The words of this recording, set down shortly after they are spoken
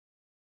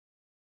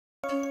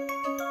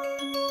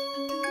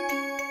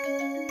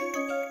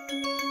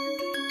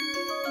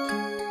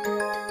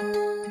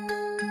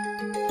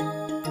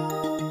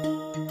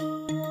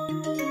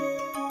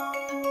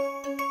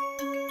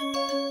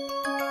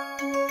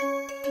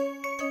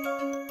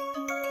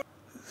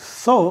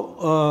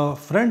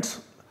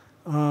Friends,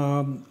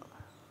 our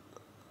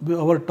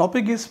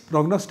topic is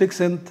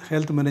prognostics and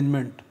health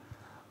management,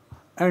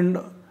 and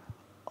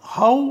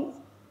how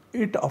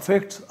it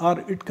affects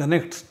or it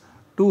connects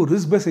to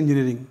risk-based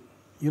engineering.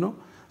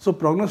 So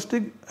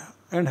prognostic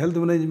and health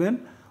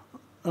management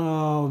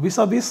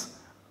vis-a-vis,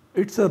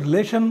 it's a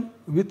relation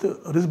with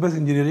risk-based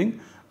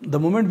engineering. The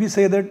moment we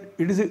say that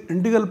it is an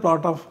integral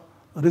part of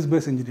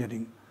risk-based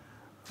engineering.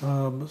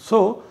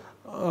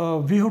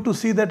 We have to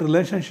see that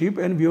relationship,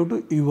 and we have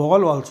to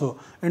evolve also,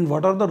 and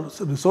what are the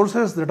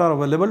resources that are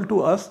available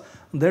to us,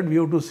 that we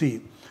have to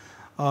see.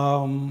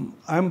 I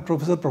am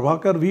Professor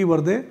Prabhakar V.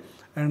 Vardhe,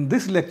 and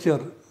this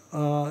lecture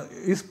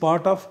is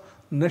part of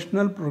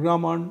National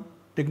Program on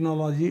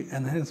Technology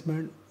Enhanced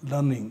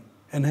Learning,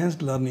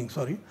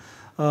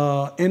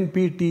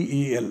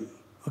 NPTEL.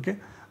 Okay,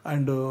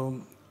 and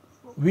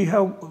we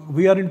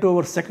are into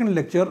our second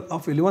lecture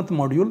of 11th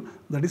module,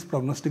 that is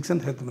prognostics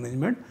and health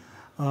management.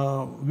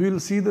 We will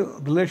see the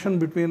relation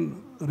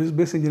between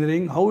risk-based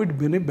engineering, how it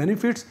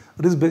benefits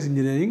risk-based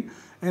engineering,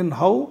 and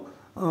how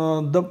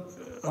the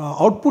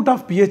output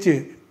of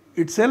PHA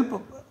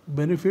itself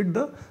benefit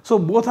the. So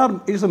both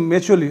are is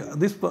mutually.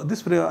 This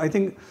I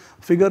think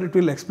figure it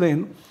will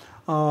explain.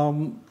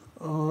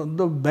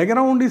 The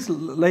background is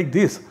like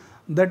this,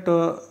 that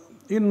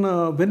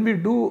when we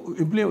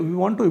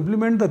want to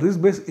implement the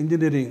risk-based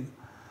engineering,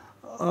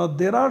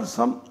 there are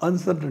some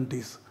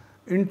uncertainties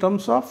in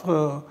terms of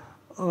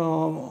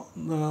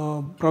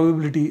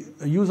probability,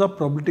 use of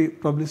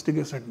probabilistic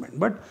assessment.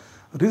 But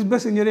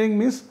risk-based engineering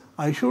means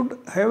I should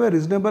have a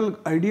reasonable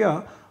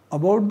idea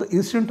about the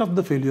instant of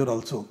the failure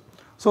also.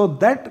 So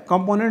that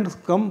component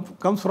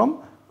comes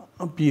from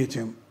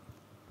PHM.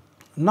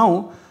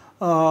 Now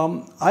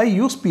I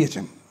use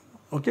PHM,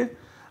 okay,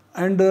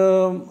 and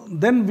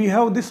then we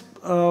have this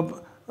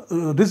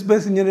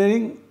risk-based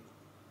engineering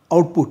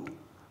output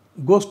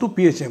goes to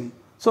PHM.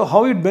 So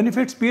how it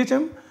benefits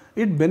PHM?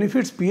 It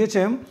benefits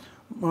PHM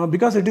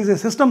because it is a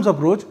systems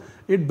approach.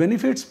 It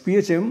benefits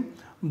PHM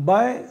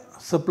by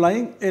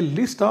supplying a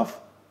list of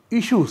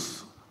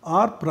issues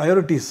or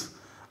priorities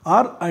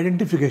or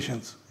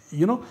identifications,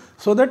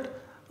 so that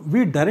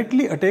we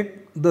directly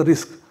attack the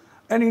risk.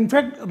 And in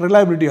fact,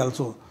 reliability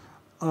also.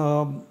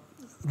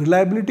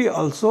 Reliability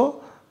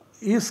also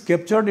is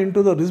captured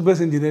into the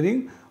risk-based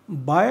engineering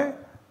by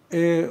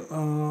a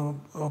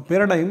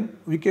paradigm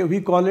we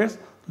call it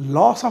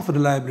loss of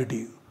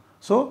reliability.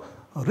 So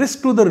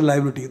risk to the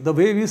reliability, the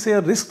way we say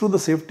risk to the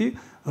safety,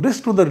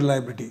 risk to the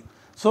reliability.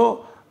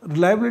 So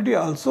reliability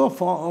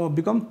also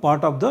becomes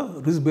part of the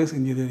risk-based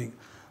engineering.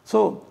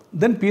 So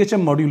then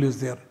PHM module is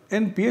there.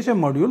 In PHM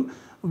module,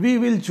 we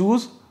will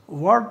choose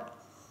what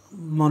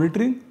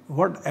monitoring,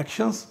 what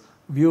actions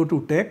we have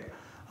to take,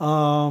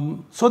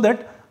 so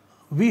that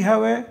we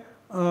have a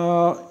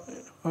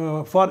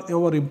for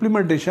our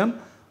implementation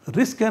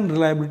risk and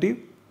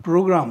reliability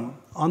program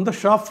on the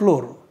shop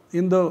floor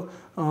in the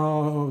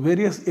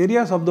various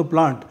areas of the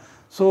plant.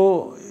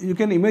 So you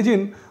can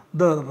imagine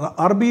the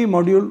RBE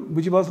module,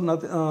 which was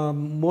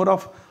more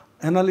of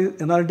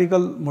analytical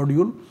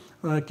module,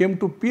 came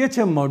to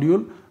PHM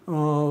module,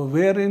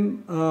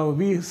 wherein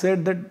we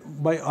said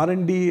that by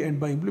R&D and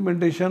by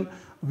implementation,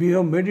 we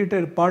have made it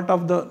a part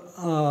of the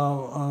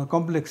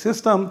complex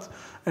systems,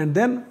 and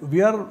then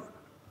we are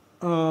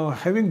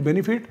having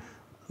benefit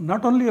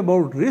not only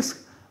about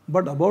risk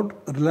but about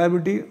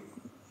reliability,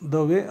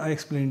 the way I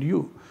explained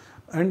you,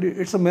 and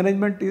its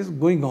management is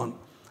going on.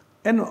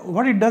 And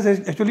what it does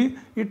is actually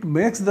it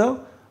makes the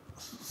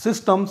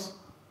systems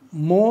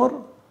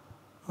more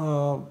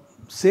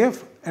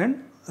safe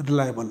and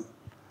reliable.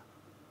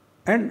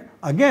 And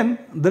again,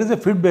 there is a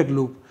feedback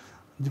loop.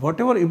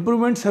 Whatever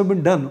improvements have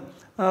been done,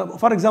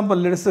 for example,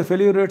 let us say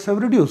failure rates have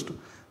reduced,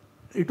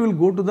 it will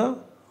go to the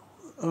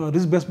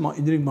risk-based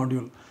engineering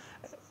module.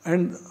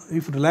 And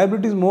if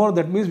reliability is more,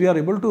 that means we are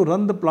able to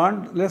run the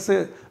plant. Let us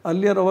say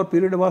earlier our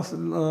period was 8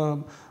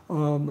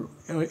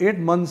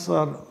 months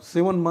or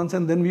 7 months,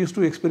 and then we used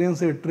to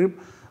experience a trip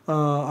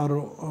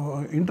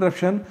or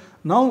interruption.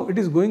 Now it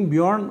is going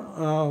beyond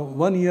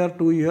 1 year,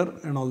 2 years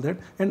and all that.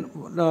 And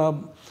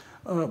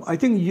I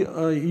think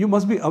you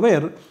must be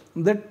aware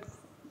that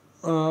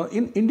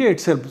in India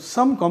itself,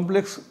 some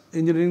complex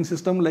engineering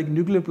system like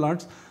nuclear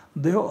plants,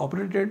 they have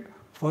operated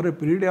for a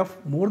period of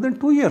more than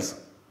 2 years.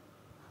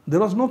 There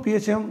was no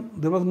PHM,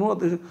 there was no,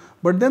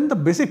 but then the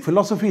basic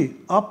philosophy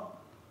of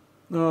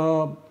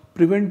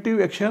preventive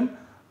action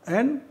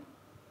and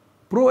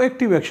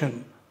proactive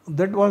action,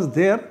 that was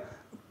there.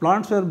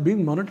 Plants were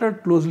being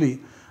monitored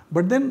closely,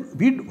 but then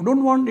we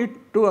don't want it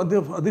to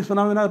this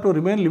phenomena to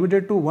remain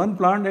limited to one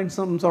plant and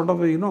some sort of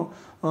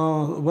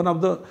one of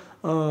the.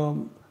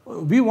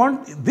 We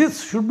want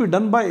this should be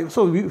done by,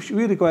 so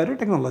we require a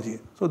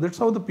technology. So that's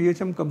how the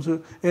PHM comes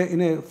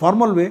in a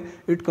formal way.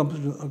 It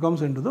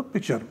comes into the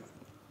picture.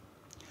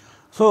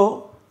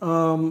 So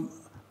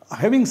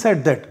having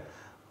said that,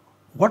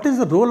 what is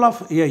the role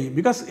of AI?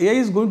 Because AI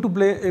is going to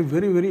play a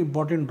very, very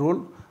important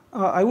role.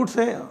 I would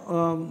say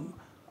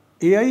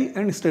AI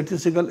and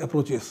statistical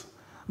approaches.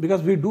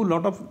 because we do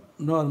lot of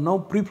now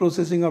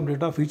pre-processing of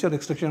data, feature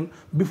extraction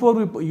before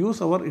we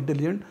use our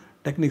intelligent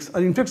techniques.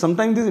 In fact,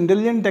 sometimes these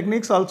intelligent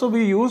techniques also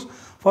we use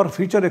for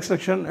feature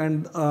extraction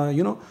and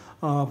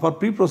for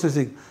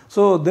pre-processing.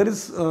 So there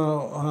is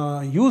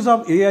use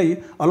of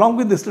AI along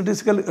with the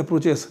statistical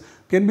approaches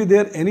can be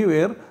there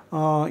anywhere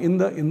in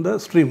the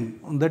stream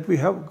that we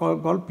have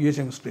called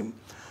PHM stream.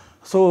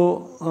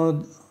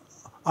 So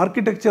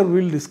architecture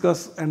we will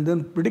discuss, and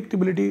then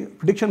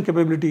prediction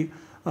capability.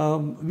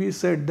 We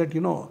said that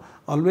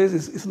always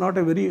it's not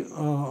a very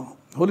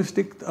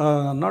holistic,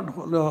 not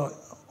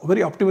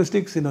very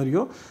optimistic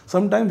scenario.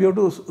 Sometimes we have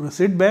to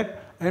sit back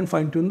and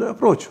fine tune the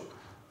approach.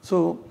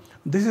 So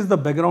this is the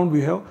background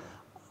we have.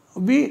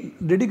 We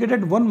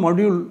dedicated one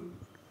module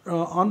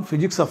on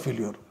physics of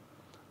failure.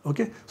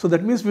 Okay, so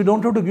that means we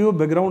don't have to give a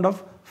background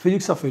of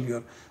physics of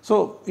failure.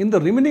 So in the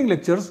remaining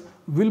lectures,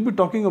 we'll be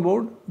talking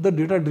about the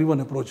data-driven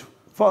approach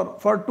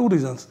for two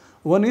reasons.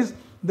 One is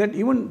that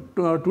even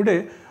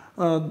today,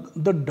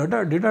 the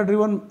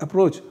data-driven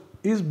approach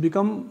is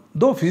become,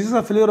 though physics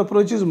of failure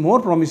approach is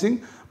more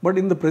promising, but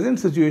in the present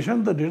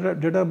situation, the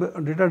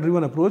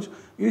data-driven approach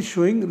is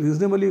showing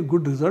reasonably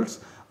good results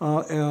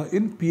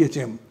in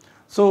PHM.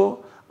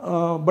 So,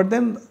 but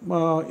then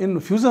in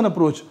fusion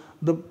approach,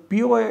 the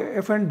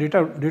POF and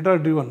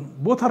data-driven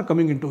both are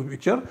coming into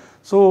picture.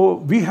 So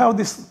we have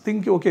this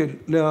thing. Okay,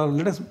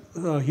 let us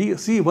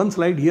see one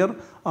slide here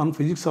on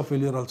physics of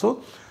failure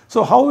also.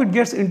 So how it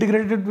gets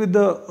integrated with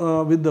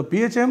the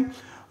PHM?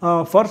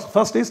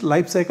 First is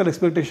life cycle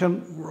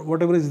expectation,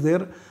 whatever is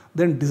there.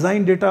 Then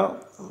design data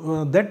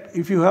that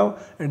if you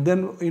have, and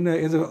then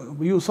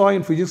you saw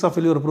in physics of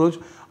failure approach,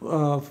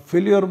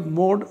 failure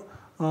mode,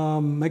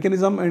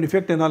 mechanism and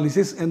effect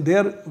analysis, and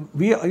there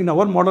we in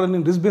our model and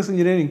in risk-based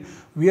engineering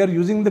we are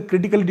using the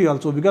criticality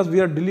also, because we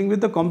are dealing with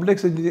the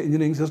complex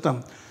engineering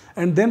system,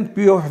 and then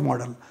POF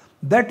model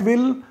that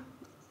will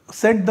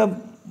set the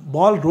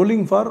ball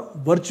rolling for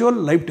virtual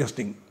live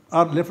testing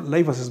or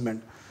live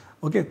assessment.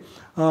 Okay,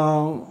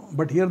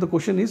 but here the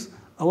question is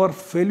our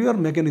failure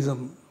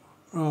mechanism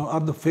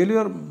or the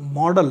failure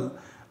model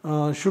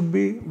should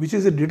be, which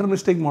is a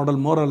deterministic model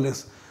more or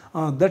less,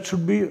 that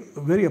should be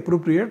very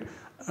appropriate.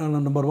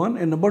 Number one,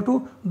 and number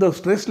two, the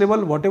stress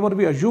level whatever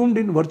we assumed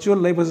in virtual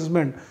live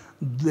assessment,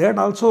 that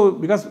also,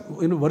 because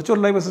in virtual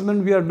live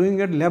assessment we are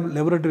doing at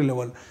laboratory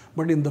level,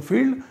 but in the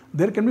field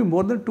there can be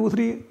more than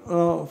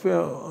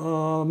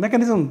 2-3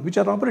 mechanisms which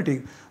are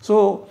operating.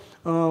 So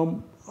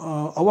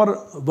our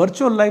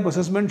virtual live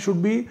assessment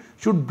should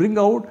bring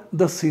out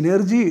the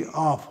synergy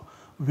of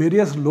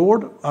various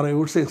load, or I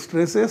would say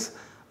stresses,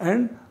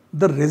 and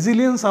the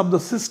resilience of the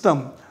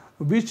system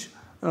which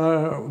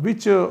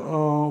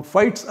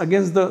fights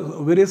against the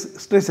various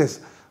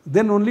stresses.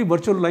 Then only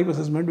virtual live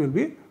assessment will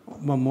be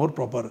more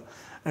proper.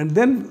 And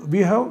then we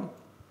have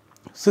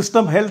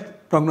system health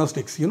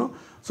prognostics,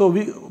 So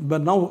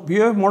but now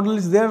POF model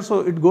is there,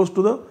 so it goes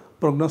to the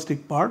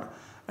prognostic part,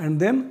 and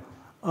then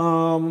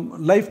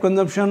life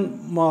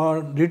consumption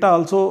data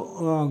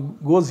also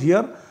goes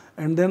here,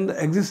 and then the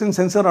existing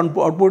sensor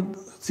output.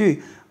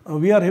 See,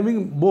 we are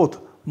having both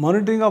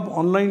monitoring of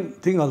online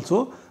thing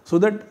also, so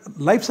that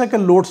life cycle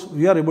loads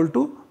we are able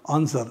to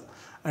answer.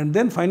 And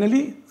then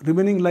finally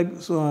remaining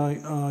life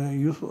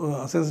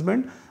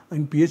assessment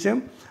in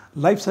PHM,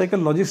 life cycle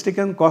logistic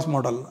and cost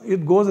model.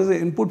 It goes as an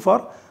input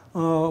for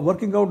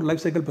working out life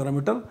cycle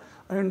parameter,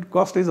 and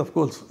cost is of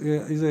course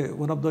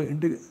one of the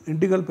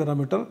integral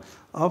parameter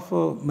of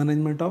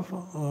management of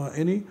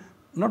any,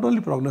 not only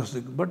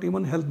prognostic but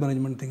even health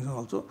management things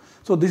also.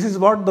 So this is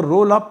what the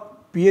role of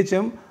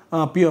PHM,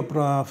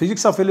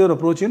 physics of failure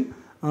approach in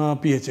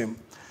PHM.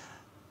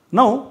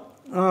 Now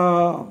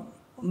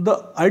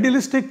the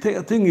idealistic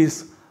thing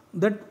is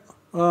that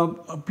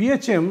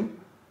PHM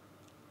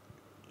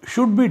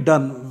should be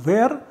done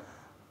where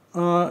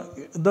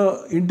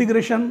the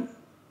integration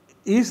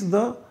is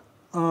at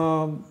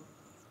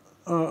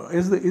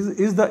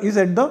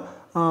the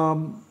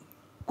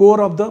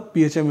core of the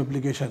PHM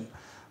application.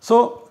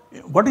 So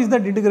what is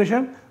that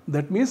integration?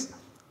 That means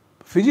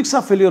physics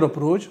of failure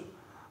approach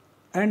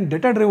and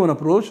data driven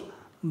approach,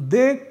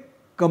 they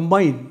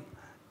combine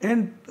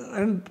and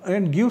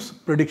gives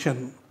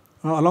prediction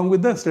along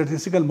with the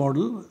statistical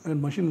model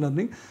and machine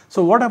learning.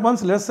 So what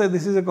happens, let's say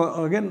this is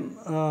again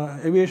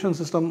aviation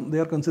system, they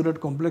are considered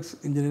complex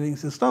engineering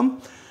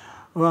system.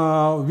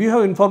 We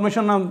have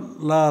information on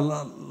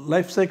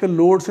life cycle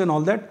loads and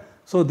all that.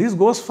 So this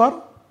goes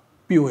for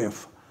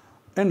POF,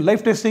 and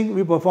life testing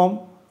we perform,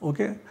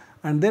 okay,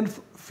 and then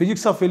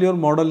physics of failure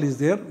model is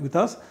there with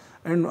us,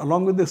 and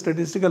along with the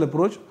statistical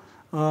approach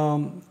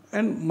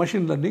and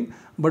machine learning.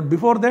 But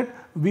before that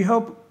we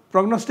have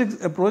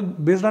prognostics approach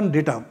based on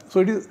data.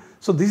 So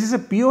so this is a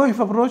POF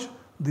approach,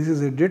 this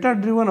is a data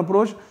driven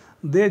approach.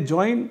 They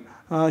join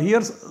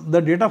here's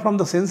the data from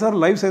the sensor,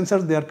 live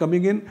sensors, they are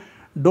coming in,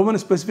 domain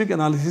specific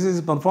analysis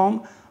is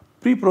performed,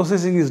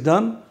 pre-processing is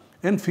done,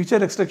 and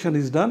feature extraction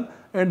is done,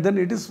 and then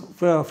it is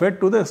fed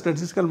to the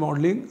statistical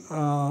modeling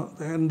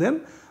and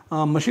then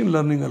machine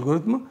learning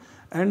algorithm,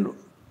 and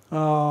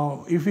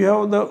If you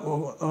have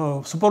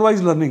the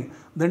supervised learning,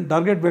 then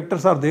target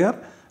vectors are there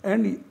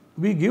and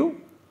we give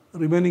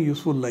remaining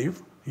useful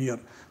life here.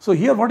 So,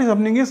 here what is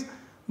happening is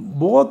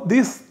both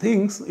these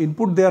things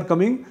input they are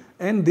coming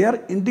and they are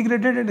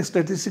integrated at a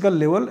statistical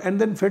level and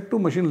then fed to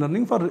machine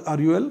learning for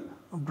RUL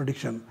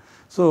prediction.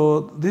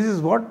 So, this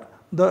is what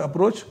the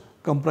approach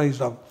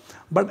comprised of.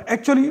 But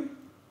actually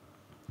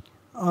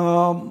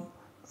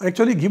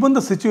given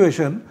the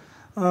situation,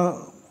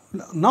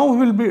 now we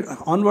will be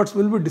onwards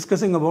we will be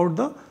discussing about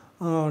the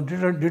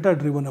data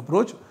driven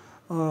approach,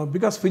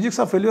 because physics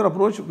of failure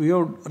approach we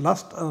have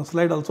last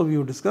slide also we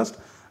have discussed,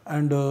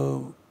 and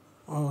the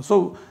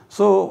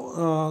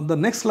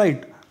next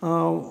slide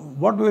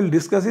what we will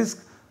discuss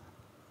is,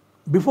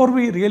 before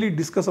we really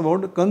discuss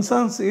about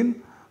concerns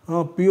in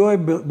POA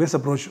based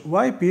approach.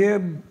 Why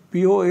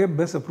POA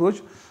based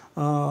approach?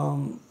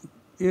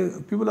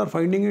 People are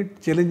finding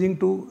it challenging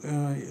to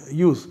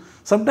use.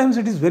 Sometimes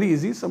it is very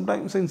easy,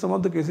 sometimes in some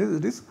of the cases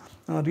it is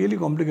really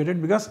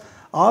complicated, because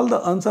all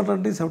the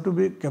uncertainties have to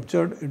be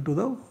captured into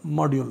the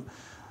module.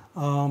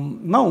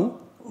 Now,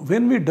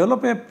 when we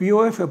develop a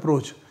POF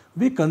approach,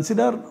 we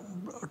consider,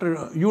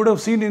 you would have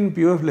seen in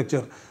POF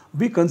lecture,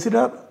 we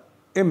consider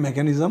a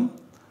mechanism,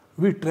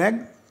 we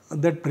track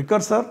that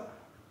precursor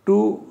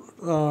to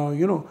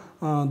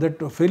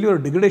that failure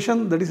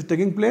degradation that is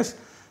taking place.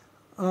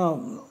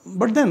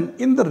 But then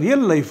in the real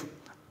life,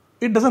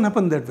 it does not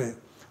happen that way.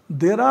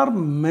 There are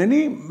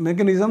many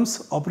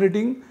mechanisms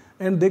operating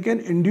and they can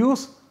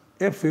induce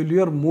a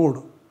failure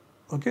mode.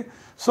 Okay.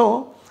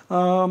 So,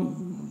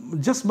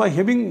 just by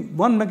having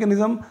one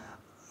mechanism,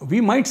 we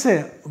might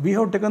say we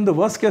have taken the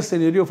worst case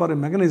scenario for a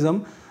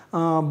mechanism,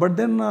 but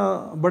then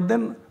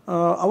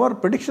our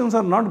predictions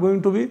are not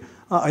going to be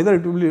either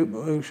it will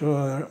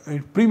be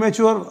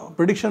premature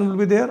prediction will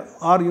be there,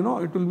 or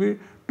it will be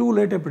too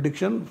late a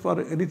prediction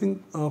for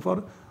anything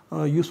for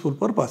useful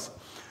purpose.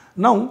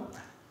 Now,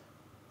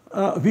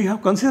 we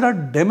have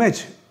considered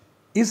damage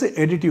is an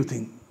additive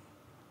thing,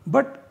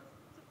 but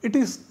it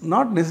is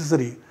not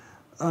necessary.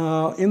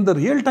 In the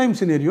real time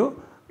scenario,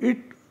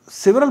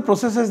 several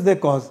processes they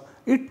cause,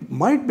 it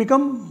might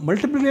become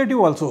multiplicative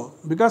also,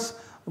 because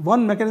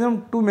one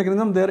mechanism, two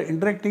mechanisms they are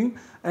interacting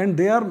and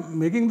they are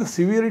making the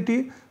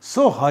severity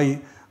so high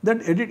that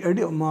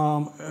additive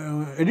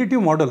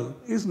model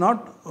is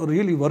not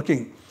really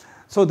working.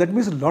 So, that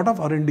means a lot of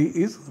R&D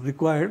is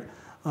required,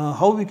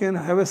 how we can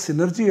have a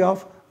synergy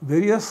of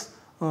various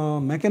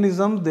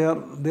mechanisms they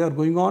are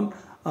going on,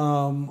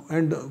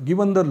 and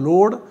given the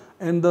load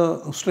and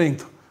the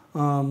strength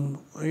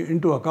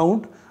into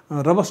account,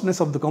 robustness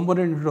of the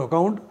component into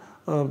account,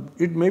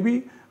 it may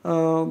be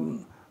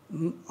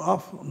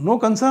of no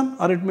concern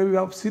or it may be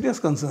of serious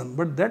concern,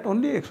 but that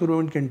only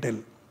experiment can tell.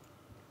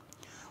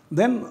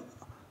 Then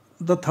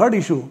the third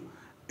issue,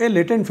 a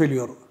latent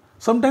failure.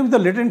 Sometimes the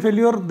latent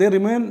failure they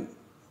remain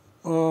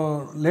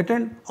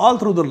latent all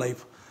through the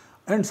life,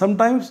 and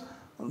sometimes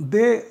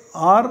they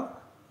are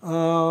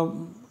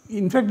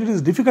in fact it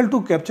is difficult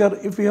to capture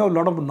if we have a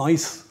lot of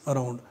noise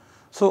around.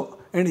 So,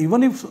 and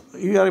even if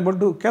we are able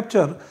to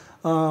capture,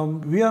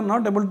 we are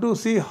not able to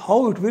see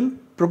how it will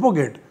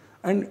propagate,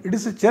 and it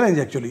is a challenge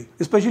actually,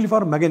 especially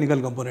for mechanical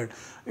component.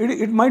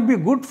 It might be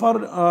good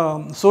for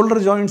solder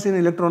joints in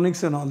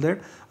electronics and all that,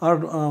 or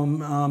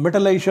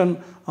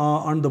metallization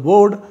on the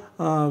board.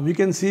 We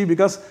can see,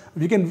 because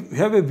we can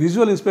have a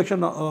visual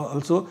inspection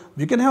also,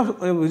 we can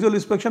have a visual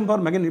inspection for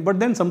mechanical, but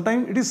then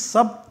sometimes it is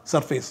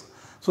subsurface.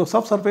 So,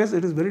 subsurface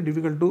it is very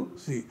difficult to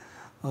see.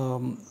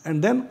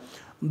 And then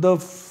the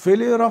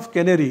failure of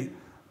canary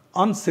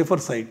on safer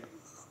side.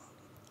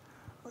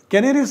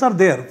 Canaries are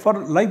there for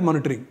live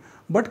monitoring,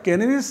 but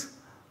canaries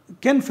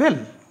can fail,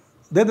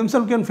 they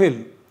themselves can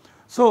fail.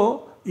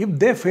 So, if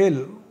they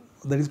fail,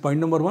 that is point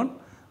number one,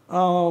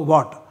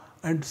 what?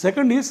 And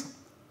second is,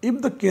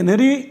 if the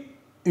canary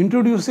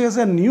introduces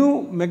a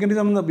new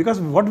mechanism,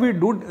 because what we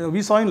do,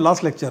 we saw in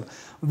last lecture,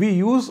 we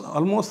use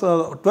almost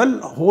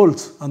 12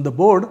 holes on the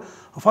board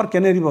for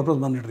canary purpose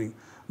monitoring.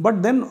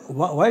 But then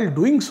while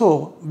doing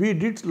so, we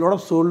did a lot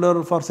of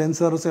solder for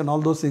sensors and all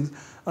those things,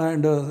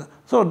 and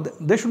so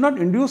they should not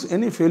induce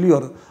any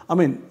failure. I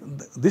mean,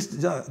 this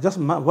just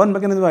one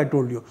mechanism I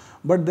told you,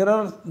 but there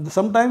are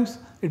sometimes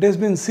it has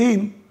been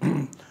seen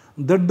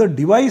that the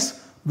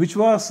device which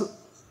was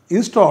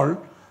installed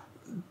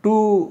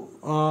to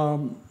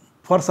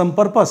for some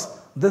purpose,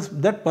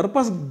 that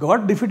purpose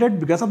got defeated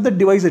because of the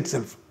device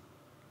itself.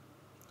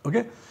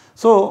 Okay.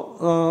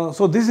 So,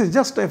 this is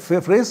just a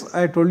phrase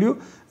I told you,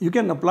 you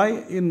can apply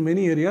in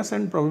many areas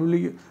and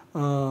probably you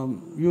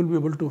will be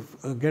able to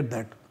get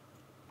that.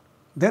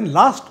 Then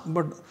last,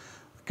 but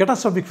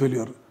catastrophic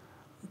failure,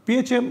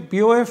 PHM,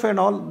 POF and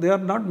all, they are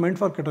not meant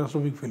for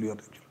catastrophic failure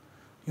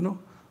actually,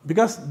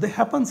 because they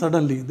happen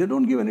suddenly, they do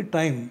not give any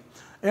time.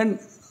 And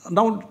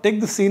now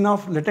take the scene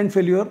of latent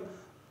failure,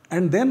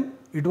 and then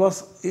it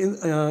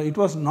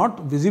was not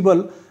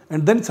visible,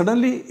 and then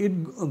suddenly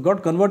it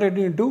got converted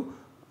into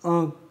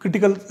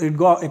critical, it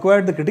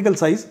acquired the critical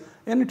size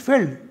and it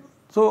failed.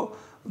 So,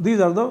 these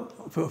are the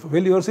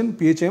failures in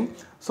PHM.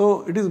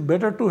 So it is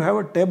better to have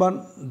a tab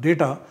on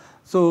data.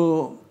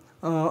 So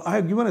I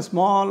have given a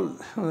small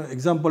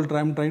example. I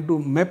am trying to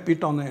map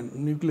it on a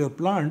nuclear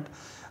plant.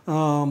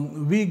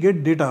 We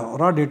get data,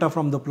 raw data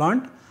from the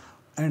plant,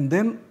 and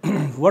then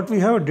what we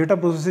have, data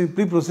processing,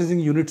 pre-processing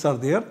units are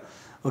there,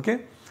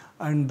 okay.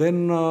 And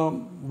then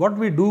what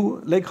we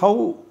do, like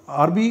how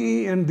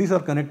RBE and these are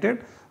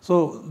connected.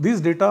 So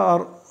these data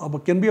are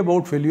can be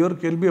about failure,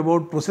 can be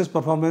about process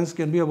performance,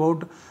 can be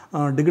about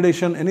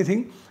degradation,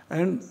 anything.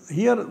 And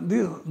here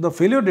the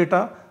failure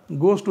data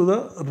goes to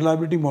the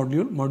reliability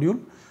module,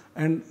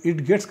 and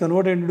it gets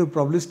converted into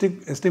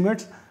probabilistic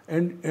estimates,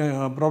 and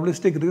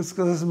probabilistic risk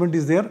assessment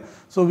is there.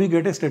 So we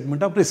get a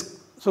statement of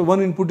risk. So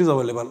one input is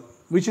available,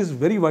 which is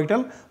very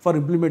vital for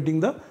implementing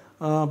the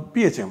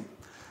PHM.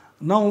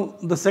 Now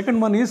the second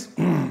one is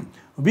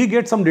we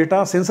get some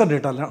data, sensor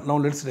data. Now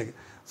let's take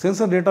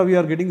sensor data. We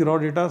are getting raw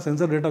data.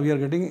 Sensor data we are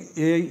getting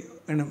AI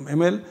and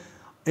ML.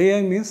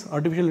 AI means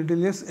artificial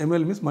intelligence,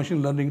 ML means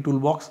machine learning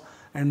toolbox,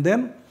 and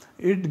then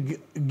it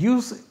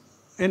gives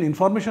an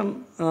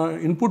information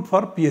input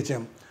for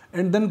PHM,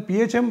 and then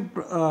PHM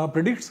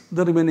predicts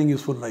the remaining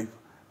useful life.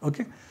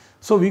 Okay.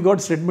 So we got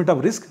statement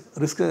of risk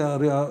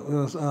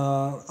RUL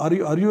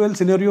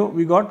scenario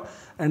we got,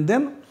 and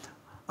then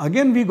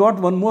again we got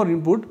one more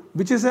input,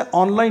 which is a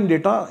online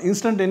data,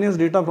 instantaneous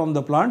data from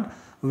the plant,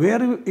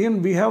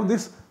 wherein we have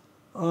this.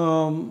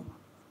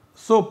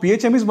 So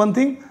PHM is one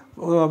thing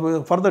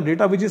for the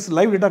data which is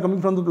live data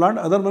coming from the plant.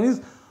 Other one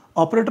is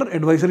operator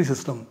advisory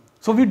system.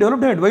 So we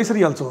developed an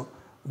advisory also.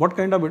 What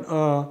kind of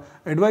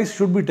advice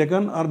should be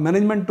taken or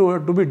management to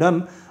be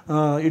done.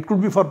 It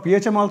could be for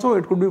PHM also,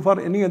 it could be for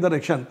any other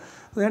action.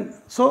 And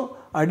so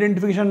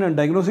identification and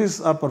diagnosis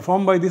are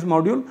performed by this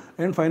module,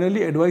 and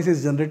finally advice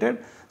is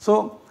generated.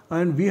 So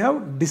and we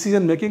have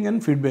decision making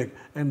and feedback,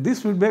 and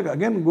this feedback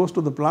again goes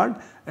to the plant,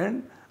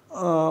 and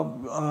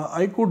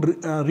I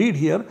could read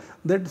here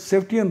that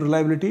safety and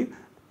reliability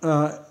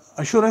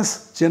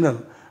assurance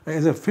channel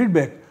as a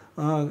feedback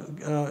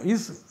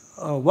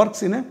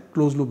works in a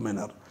closed loop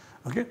manner.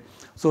 Okay.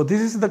 So this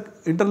is the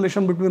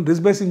interrelation between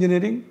risk-based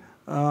engineering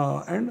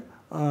and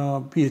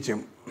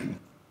PHM.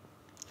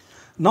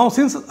 Now,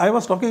 since I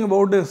was talking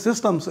about the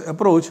systems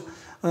approach,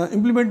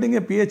 implementing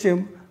a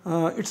PHM,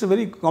 it's a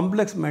very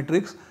complex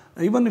matrix.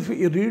 Even if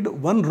you read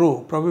one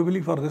row,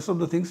 probably for the rest of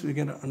the things we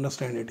can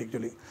understand it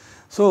actually.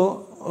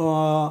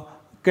 So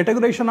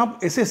categorization of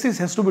SSCs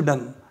has to be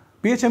done.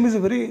 PHM is a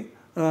very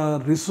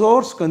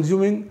resource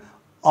consuming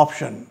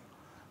option.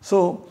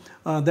 So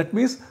that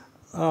means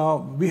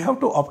we have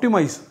to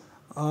optimize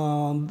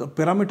the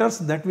parameters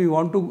that we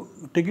want to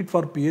take it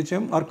for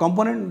PHM, or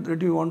component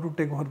that we want to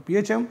take for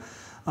PHM,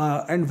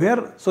 and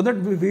where, so that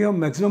we have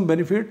maximum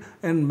benefit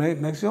and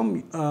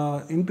maximum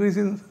increase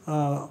in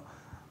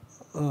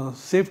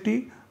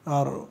safety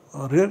or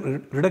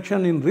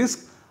reduction in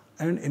risk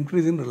and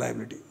increase in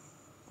reliability.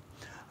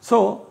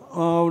 So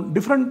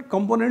different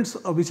components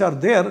which are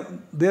there,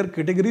 their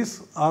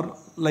categories are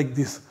like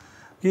this.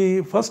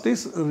 First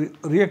is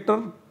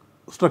reactor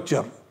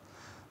structure.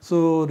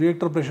 So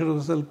reactor pressure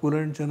vessel,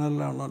 coolant channel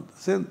and all.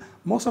 So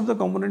most of the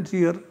components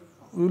here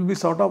will be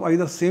sort of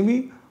either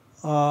semi,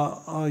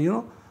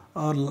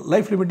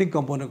 life limiting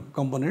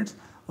components.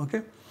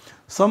 Okay.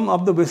 Some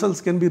of the vessels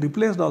can be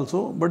replaced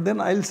also, but then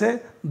I'll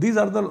say these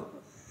are the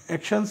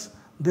actions,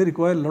 they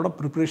require a lot of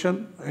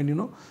preparation,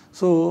 and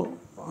so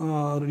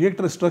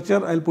reactor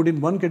structure I'll put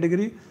in one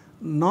category.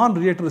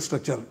 Non-reactor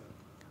structure.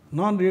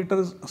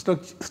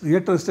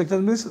 Non-reactor structure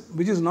means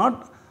which is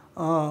not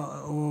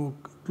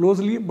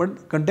closely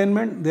but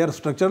containment, they are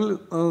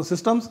structural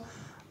systems,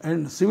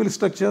 and civil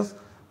structures,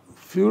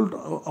 fuel,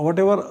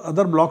 whatever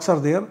other blocks are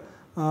there,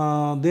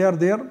 they are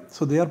there.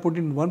 So they are put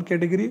in one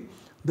category.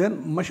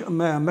 Then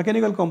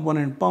mechanical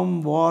component,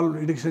 pump, valve,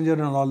 heat exchanger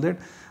and all that,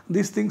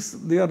 these things,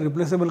 they are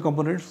replaceable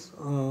components,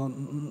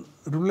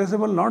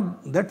 replaceable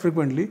not that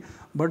frequently,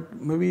 but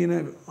maybe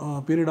in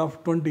a period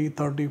of 20,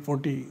 30,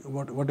 40,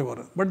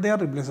 whatever, but they are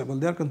replaceable,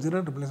 they are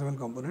considered replaceable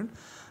component.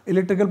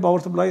 Electrical power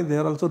supply, they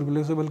are also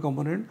replaceable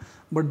component,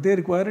 but they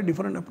require a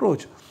different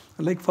approach.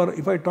 Like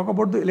if I talk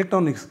about the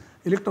electronics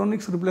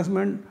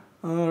replacement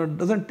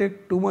doesn't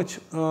take too much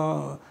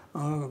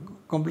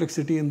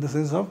complexity, in the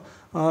sense of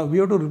we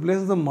have to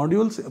replace the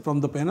modules from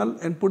the panel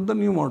and put the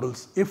new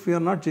modules. If we are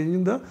not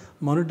changing the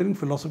monitoring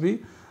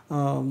philosophy,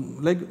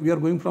 like we are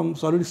going from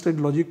solid state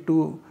logic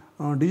to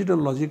digital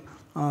logic,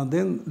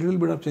 then little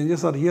bit of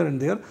changes are here and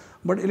there.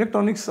 But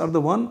electronics are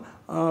the one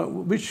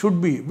which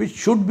should be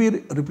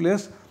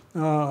replaced,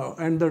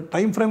 and the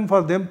time frame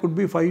for them could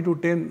be 5 to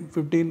 10,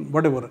 15,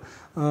 whatever,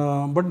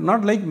 but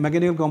not like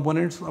mechanical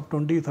components of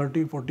 20,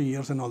 30, 40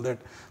 years and all that.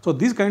 So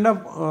this kind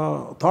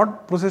of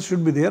thought process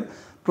should be there.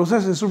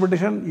 Process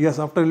instrumentation, yes,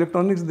 after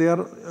electronics they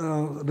are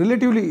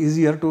relatively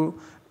easier to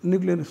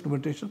nuclear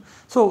instrumentation.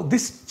 So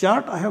this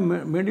chart I have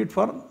made it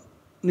for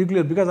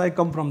nuclear because I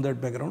come from that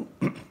background.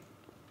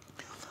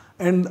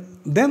 And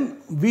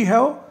then we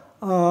have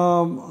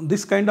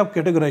this kind of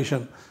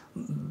categorization.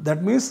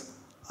 That means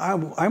I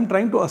am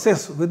trying to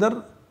assess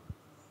whether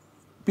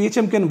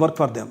PHM can work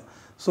for them.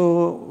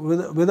 So,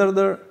 whether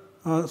the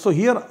so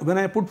here when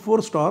I put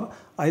 4 star,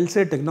 I will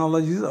say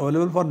technologies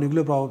available for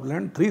nuclear power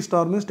plant. 3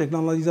 star means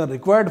technologies are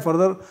required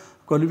further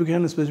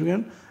qualification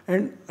specification,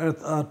 and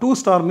 2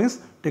 star means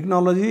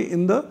technology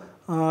in the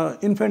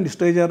infant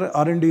stage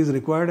R&D is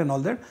required and all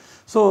that.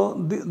 So,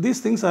 these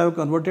things I have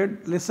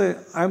converted. Let us say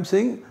I am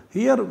saying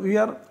here we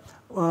are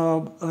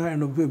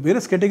and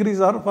various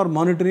categories are for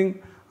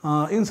monitoring,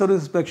 in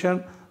service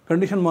inspection,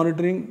 condition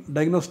monitoring,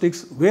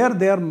 diagnostics, where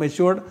they are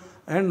matured,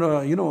 and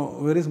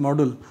various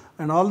module,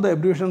 and all the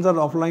abbreviations are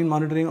offline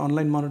monitoring,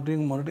 online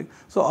monitoring.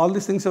 So, all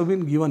these things have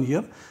been given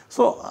here.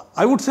 So,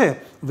 I would say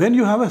when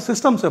you have a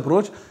systems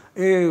approach,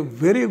 a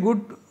very good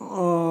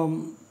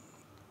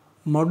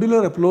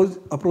modular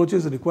approach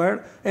is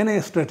required, and a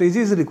strategy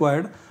is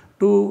required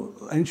to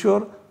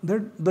ensure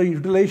that the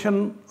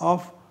utilization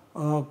of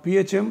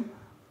PHM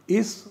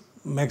is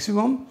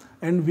maximum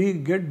and we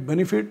get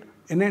benefit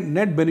in a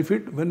net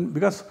benefit,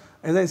 because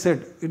as I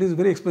said, it is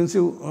very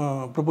expensive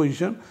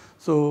proposition.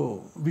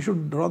 So, we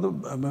should draw the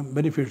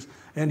benefits,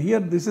 and here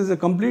this is a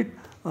complete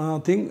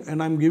thing,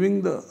 and I am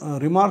giving the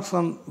remarks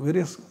on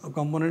various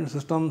component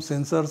systems,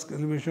 sensors,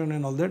 calibration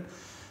and all that.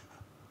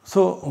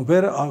 So,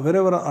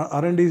 wherever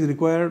R&D is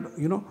required,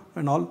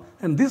 and all,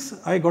 and this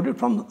I got it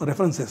from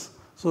references.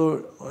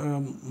 So,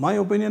 my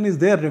opinion is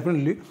there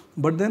definitely,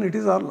 but then it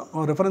is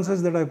all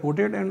references that I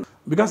quoted, and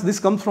because this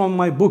comes from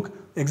my book,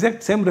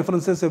 exact same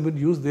references have been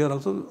used there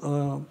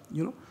also,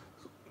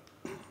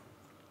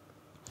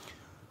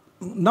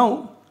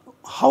 Now,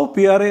 how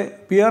PRA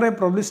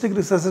probabilistic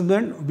risk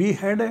assessment, we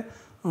had a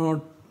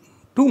 2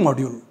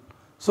 module.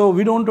 So,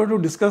 we do not have to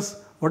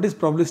discuss what is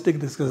probabilistic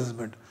risk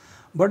assessment,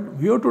 but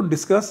we have to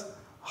discuss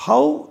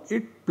how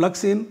it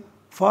plugs in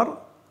for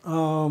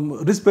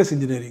risk based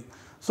engineering.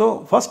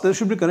 So, first there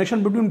should be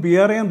connection between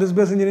PRA and risk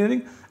based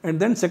engineering,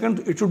 and then second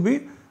it should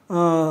be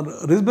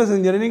risk based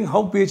engineering,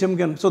 how PHM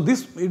can. So,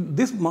 this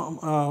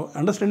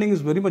understanding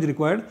is very much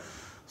required.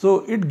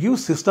 So, it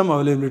gives system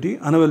availability,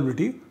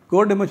 unavailability,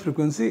 core damage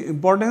frequency,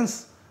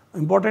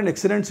 important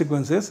accident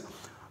sequences,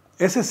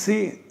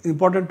 SSC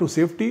important to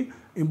safety,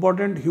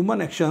 important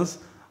human actions.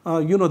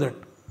 You know that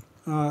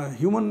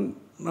human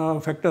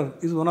factor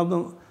is one of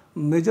the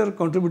major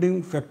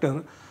contributing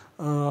factor.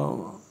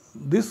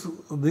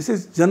 This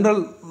is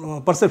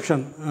general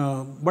perception,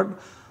 but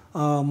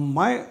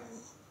my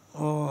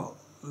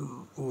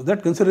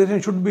that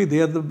consideration should be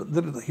there.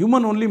 The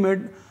human only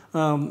made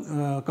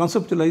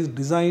conceptualize,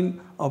 design,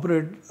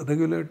 operate,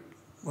 regulate,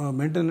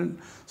 maintenance.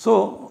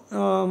 So,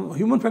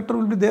 human factor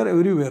will be there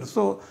everywhere.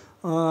 So,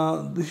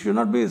 this should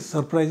not be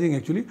surprising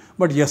actually,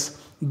 but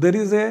yes, there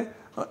is a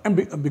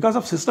and because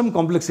of system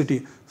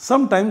complexity,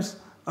 sometimes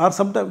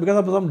because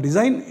of some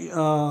design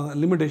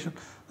limitation,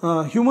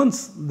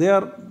 humans they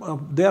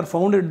are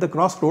found at the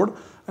crossroad,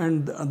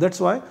 and that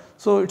is why.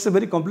 So, it is a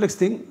very complex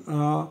thing.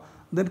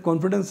 Then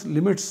confidence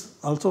limits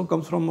also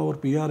comes from our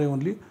PRA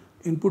only,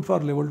 input for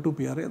level 2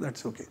 PRA, that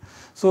is okay.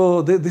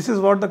 So, this is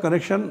what the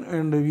connection,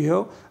 and we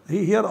have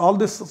here all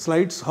these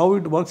slides how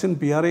it works in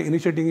PRA: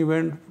 initiating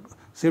event,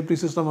 safety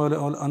system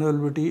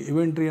unavailability,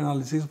 event tree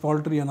analysis,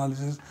 fault tree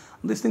analysis.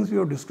 These things we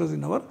have discussed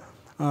in our,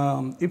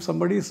 if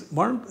somebody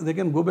want, they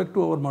can go back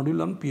to our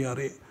module on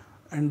PRA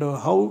and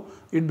how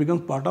it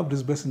becomes part of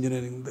risk based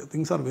engineering. The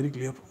things are very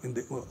clear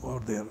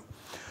over there.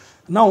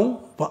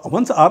 Now,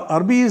 once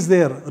RBE is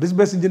there, risk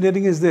based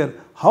engineering is there,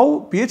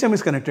 how PHM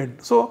is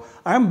connected. So,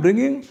 I am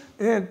bringing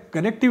a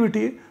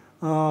connectivity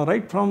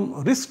right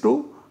from risk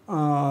to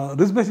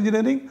risk based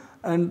engineering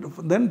and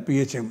then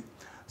PHM.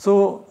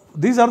 So,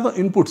 these are the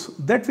inputs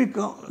that we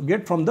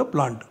get from the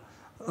plant.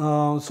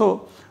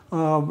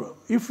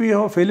 If we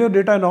have failure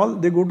data and all,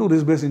 they go to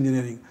risk based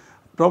engineering.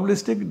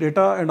 Probabilistic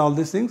data and all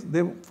these things,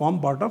 they form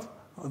part of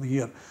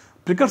here.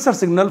 Precursor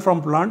signal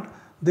from plant,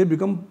 they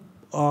become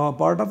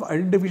part of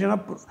identification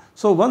of.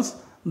 So, once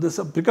this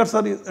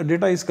precursor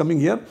data is coming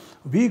here,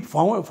 we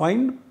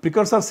find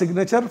precursor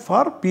signature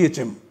for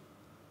PHM.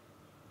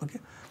 Okay.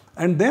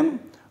 And then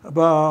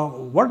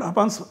what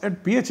happens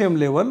at PHM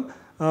level,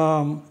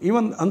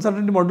 even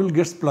uncertainty module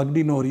gets plugged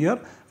in over here,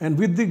 and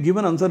with the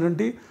given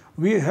uncertainty,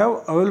 we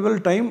have available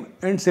time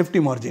and safety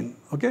margin.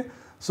 Okay.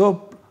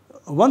 So,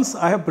 once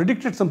I have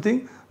predicted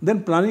something,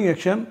 then planning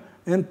action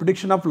and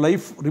prediction of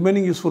life,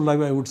 remaining useful life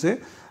I would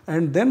say,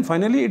 and then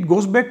finally it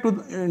goes back to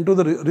into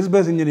the risk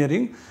based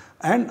engineering,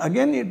 and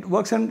again it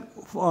works and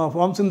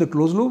forms in the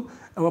closed loop,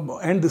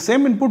 and the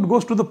same input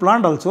goes to the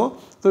plant also.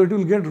 So, it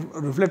will get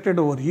reflected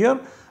over here,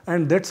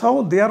 and that is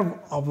how they are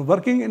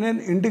working in an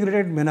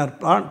integrated manner,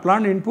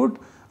 plant input,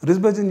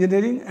 risk based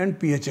engineering and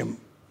PHM.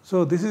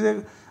 So, this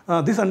is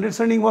this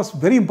understanding was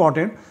very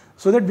important,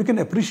 so that we can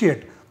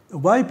appreciate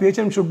why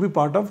PHM should be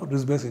part of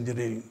risk based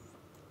engineering.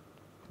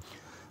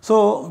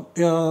 So,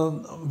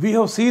 we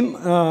have seen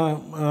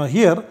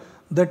here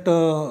that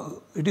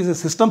it is a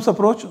systems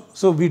approach.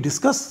 So, we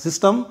discuss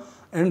system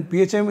and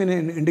PHM in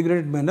an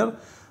integrated manner.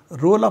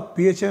 Role of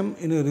PHM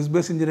in a risk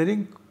based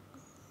engineering,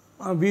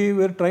 we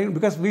were trying,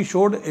 because we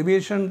showed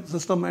aviation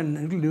system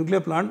and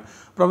nuclear plant,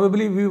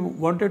 probably we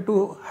wanted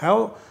to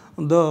have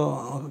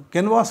the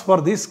canvas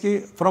for this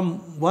from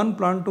one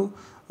plant to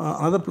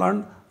another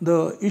plant,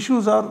 the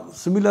issues are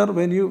similar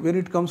when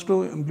it comes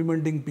to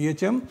implementing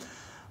PHM.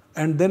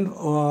 And then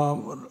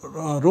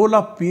role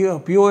of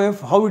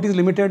POF, how it is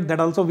limited, that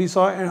also we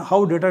saw, and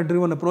how data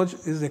driven approach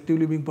is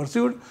actively being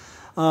pursued.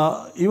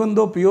 Even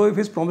though POF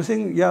is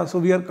promising, yeah, so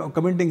we are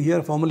commenting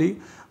here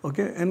formally,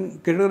 okay,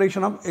 and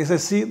categorization of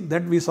SSC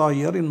that we saw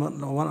here in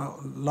one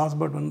last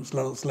but one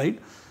slide.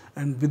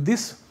 And with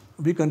this,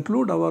 we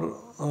conclude our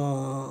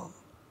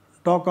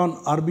talk on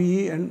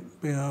RBE and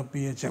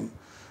PHM.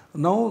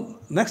 Now,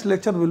 next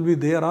lecture will be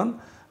there on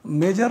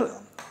major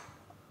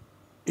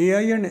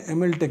AI and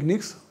ML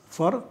techniques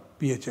for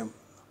PHM.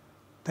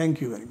 Thank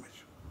you very much.